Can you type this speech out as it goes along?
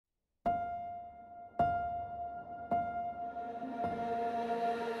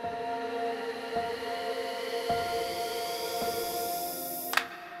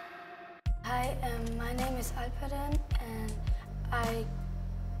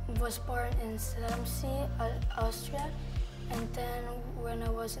was born in Sonophilia, Austria, and then when I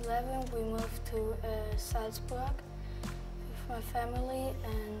was 11, we moved to Salzburg with my family,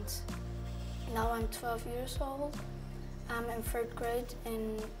 and now I'm 12 years old. I'm in 3rd grade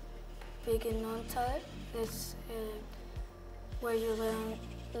in Beginontal. It's where you learn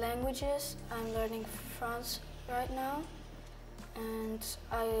languages. I'm learning French right now, and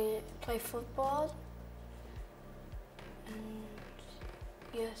I play football. And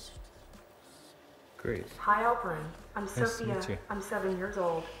yes. Great. Hi, Alperen. I'm Nice to Sophia. meet you. I'm 7 years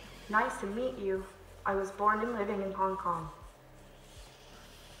old. Nice to meet you. I was born and living in Hong Kong.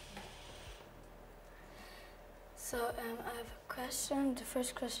 So I have a question. The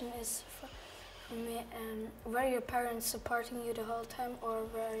first question is for me. Were your parents supporting you the whole time, or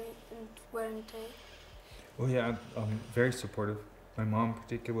weren't they? Well, yeah, very supportive. My mom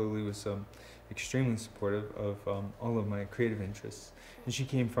particularly was extremely supportive of all of my creative interests. And she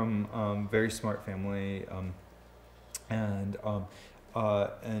came from a very smart family and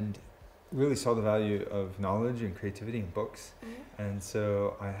really saw the value of knowledge and creativity in books. Mm-hmm. And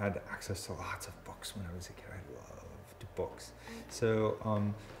so I had access to lots of books when I was a kid. I loved books. So,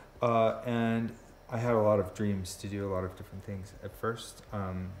 and I had a lot of dreams to do a lot of different things. At first,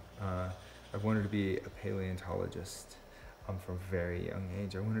 I wanted to be a paleontologist from a very young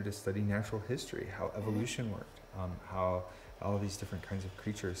age. I wanted to study natural history, how evolution worked, how all these different kinds of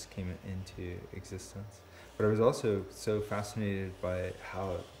creatures came into existence. But I was also so fascinated by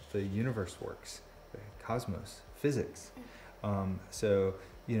how the universe works, the cosmos, physics. So,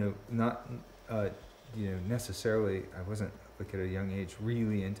 not, necessarily, I wasn't, like, at a young age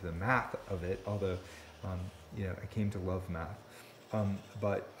really into the math of it, although, I came to love math.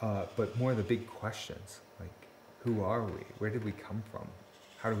 But more the big questions, like, who are we? Where did we come from?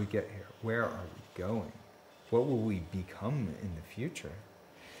 How did we get here? Where are we going? What will we become in the future?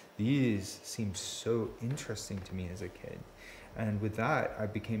 These seemed so interesting to me as a kid. And with that, I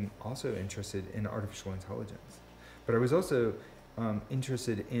became also interested in artificial intelligence. But I was also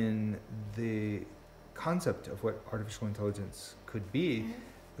interested in the concept of what artificial intelligence could be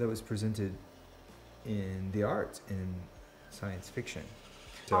that was presented in the arts, in science fiction.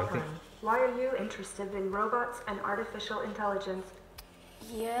 So I think, why are you interested in robots and artificial intelligence?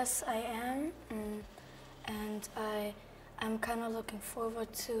 Yes, I am, and I'm kind of looking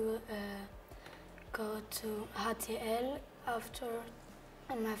forward to go to HTL after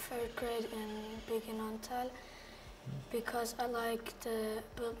my 3rd grade in Beginontal, because I like to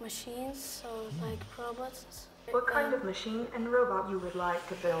build machines, so like robots. What kind of machine and robot you would like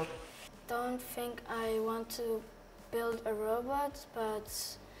to build? Don't think I want to build a robot, but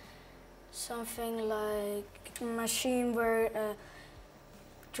something like a machine where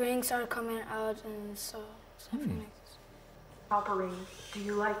drinks are coming out and something like this. Alperen, do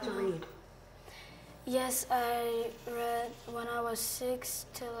you like to read? Yes, I read when I was 6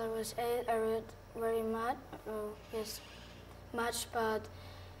 till I was 8. I read very much, but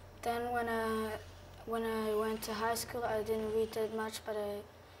then when I went to high school, I didn't read that much, but I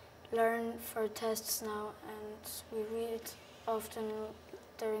learn for tests now, and we read often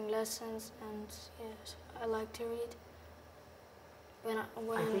during lessons, and yes, I like to read. I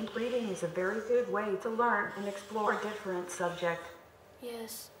think reading is a very good way to learn and explore a different subject.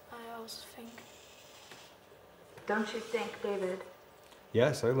 Yes, I also think. Don't you think, David?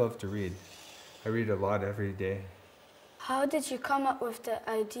 yes, I love to read. I read a lot every day. How did you come up with the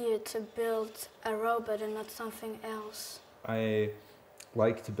idea to build a robot and not something else? I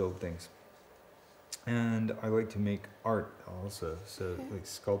like to build things. And I like to make art also, so like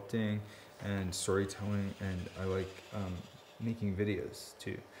sculpting and storytelling, and I like making videos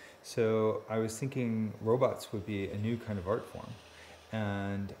too. So I was thinking robots would be a new kind of art form,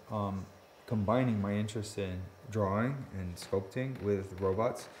 and combining my interest in drawing and sculpting with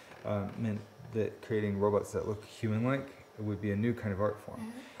robots meant that creating robots that look human-like would be a new kind of art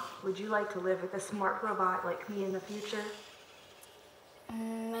form. Would you like to live with a smart robot like me in the future?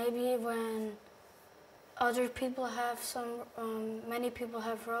 Maybe when other people have many people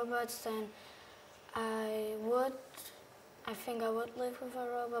have robots, then I think I would live with a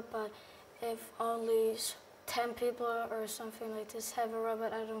robot, but if only 10 people or something like this have a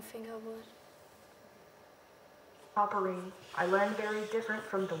robot, I don't think I would. Alperen, I learn very different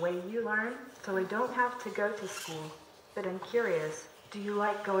from the way you learn, so I don't have to go to school. But I'm curious, do you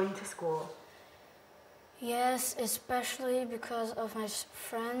like going to school? Yes, especially because of my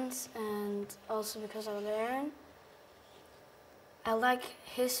friends and also because I learn. I like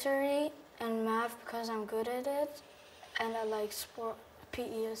history and math because I'm good at it, and I like sport,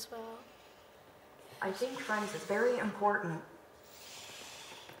 PE as well. I think friends is very important.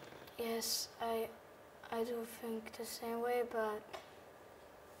 Yes, I do think the same way, but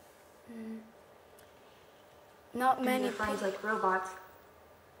not Do many your friends people. like robots?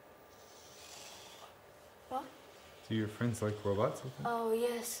 What? Do your friends like robots? I think? Oh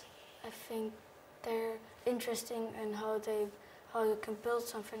yes, I think they're interesting in how you can build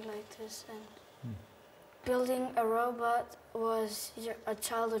something like this. And building a robot was a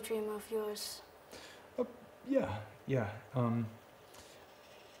childhood dream of yours. Yeah, yeah.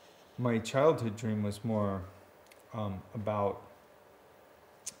 My childhood dream was more about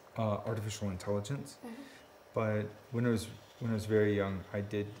artificial intelligence, but when I was very young, I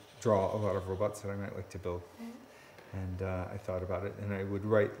did draw a lot of robots that I might like to build, and I thought about it, and I would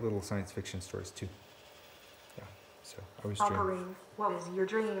write little science fiction stories too. Yeah, so I was dreaming. Alperen, what is your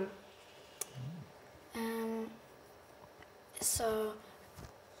dream? So,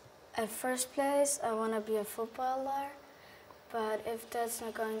 at first place, I want to be a footballer, but if that's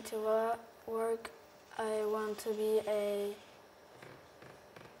not going to work, I want to be a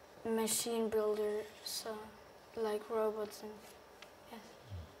machine builder, so like robots and yes.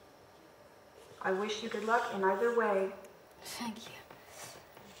 I wish you good luck in either way. Thank you.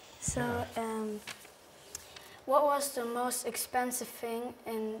 So, what was the most expensive thing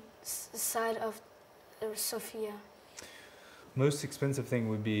inside of Sophia? Most expensive thing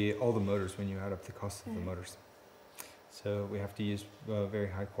would be all the motors when you add up the cost of the motors. So we have to use very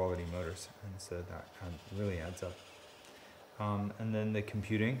high quality motors, and so that really adds up. And then the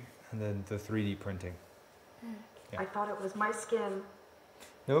computing, and then the 3D printing. Yeah. I thought it was my skin.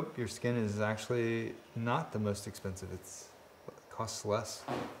 Nope, your skin is actually not the most expensive. It costs less,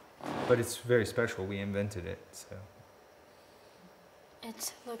 but it's very special. We invented it, so.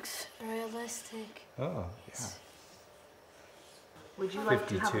 It looks realistic. Oh, yeah. Would you like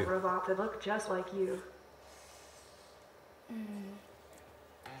to have a 52. robot that looked just like you?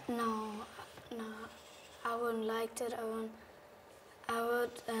 No, I wouldn't like that.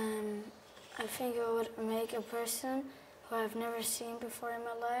 I think I would make a person who I've never seen before in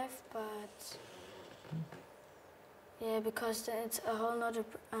my life, but yeah, because then it's a whole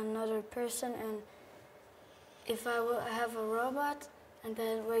another person, and if I would have a robot and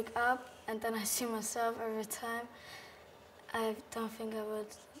then wake up and then I see myself every time, I don't think I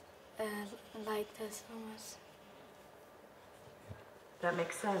would like that so much. That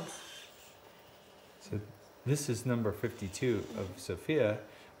makes sense. So this is number 52 of Sophia.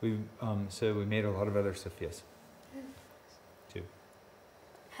 So we made a lot of other Sophias too.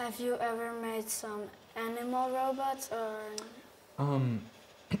 Have you ever made some animal robots or?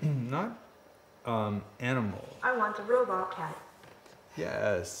 Not animal. I want a robot cat.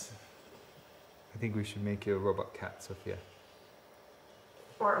 Yes. I think we should make you a robot cat, Sophia.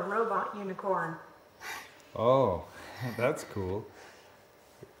 Or a robot unicorn. Oh, that's cool.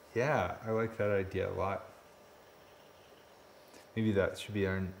 Yeah, I like that idea a lot. Maybe that should be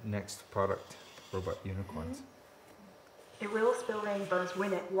our next product, robot unicorns. It will spill rainbows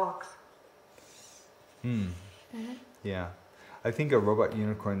when it walks. Yeah. I think a robot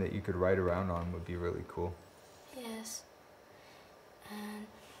unicorn that you could ride around on would be really cool. Yes. And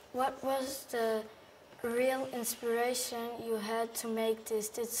what was the real inspiration you had to make this?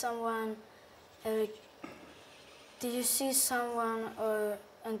 Did you see someone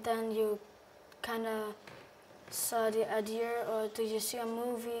and then you kind of saw the idea, or did you see a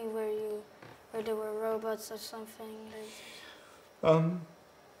movie where there were robots or something like?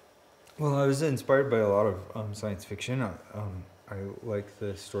 Well, I was inspired by a lot of science fiction. I like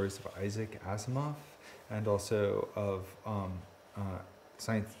the stories of Isaac Asimov, and also of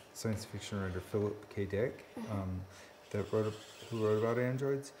science fiction writer Philip K. Dick, who wrote about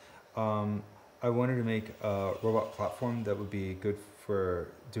androids. I wanted to make a robot platform that would be good for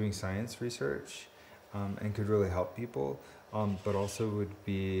doing science research and could really help people, but also would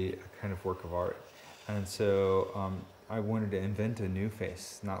be a kind of work of art. And so I wanted to invent a new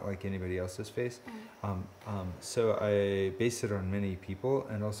face, not like anybody else's face. So I based it on many people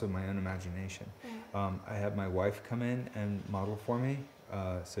and also my own imagination. I had my wife come in and model for me.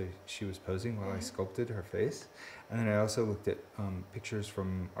 So she was posing while I sculpted her face. And then I also looked at pictures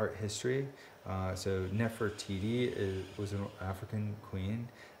from art history. So Nefertiti was an African queen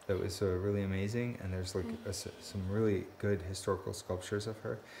that was really amazing. And there's like some really good historical sculptures of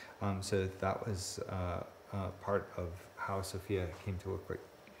her. So that was part of how Sophia came to look like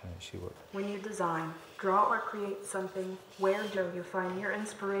she looked. When you design, draw, or create something, where do you find your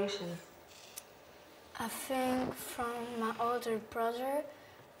inspiration? I think from my older brother,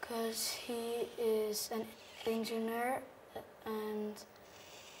 because he is an engineer, and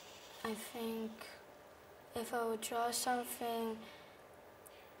I think if I would draw something,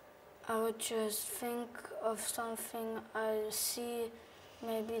 I would just think of something I see,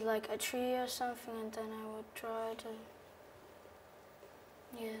 maybe like a tree or something, and then I would draw it.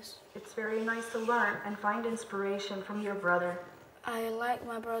 Yes. It's very nice to learn and find inspiration from your brother. I like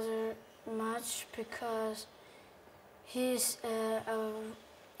my brother much because he's an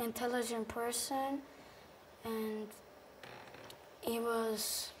intelligent person, and he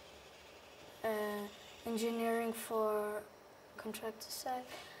was engineering for contractor side,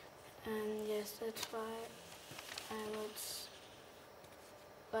 and yes, that's why I would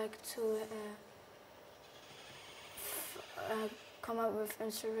like to come up with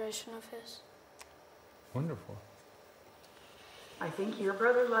inspiration of his. Wonderful. I think your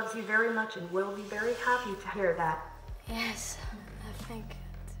brother loves you very much and will be very happy to hear that. Yes.